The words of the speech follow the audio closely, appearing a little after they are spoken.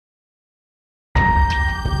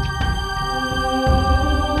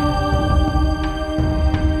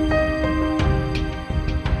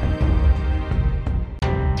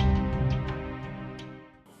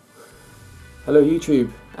Hello YouTube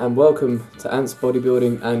and welcome to Ants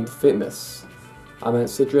Bodybuilding and Fitness. I'm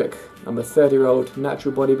Anthony Sydric. I'm a 30-year-old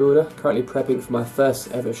natural bodybuilder currently prepping for my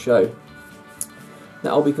first ever show.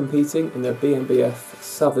 Now I'll be competing in the BNBF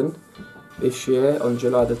Southern this year on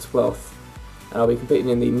July the 12th, and I'll be competing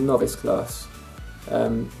in the novice class.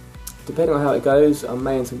 Depending on how it goes, I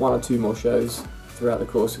may enter one or two more shows throughout the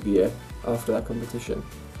course of the year after that competition.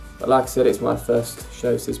 But like I said, it's my first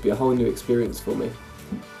show, so this will be a whole new experience for me.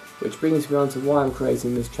 Which brings me on to why I'm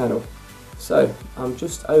creating this channel. So, I'm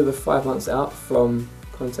just over 5 months out from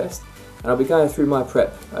contest, and I'll be going through my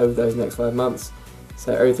prep over those next 5 months.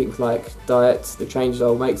 So everything like diet, the changes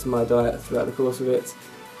I'll make to my diet throughout the course of it,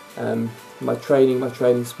 my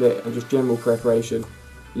training split, and just general preparation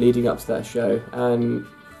leading up to that show, and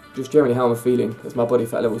just generally how I'm feeling as my body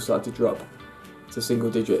fat levels start to drop to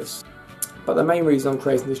single digits. But the main reason I'm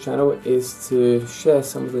creating this channel is to share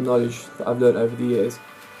some of the knowledge that I've learned over the years.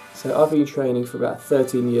 So I've been training for about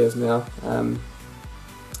 13 years now,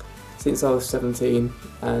 since I was 17,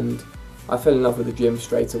 and I fell in love with the gym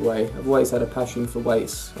straight away. I've always had a passion for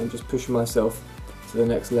weights and just pushing myself to the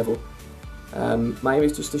next level. My aim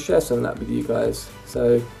is just to share some of that with you guys.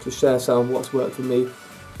 So to share some of what's worked for me,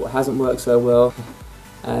 what hasn't worked so well,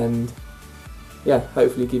 and yeah,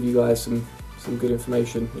 hopefully give you guys some good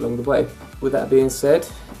information along the way. With that being said,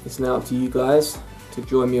 it's now up to you guys to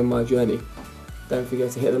join me on my journey. Don't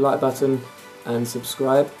forget to hit the like button and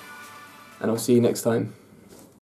subscribe, and I'll see you next time.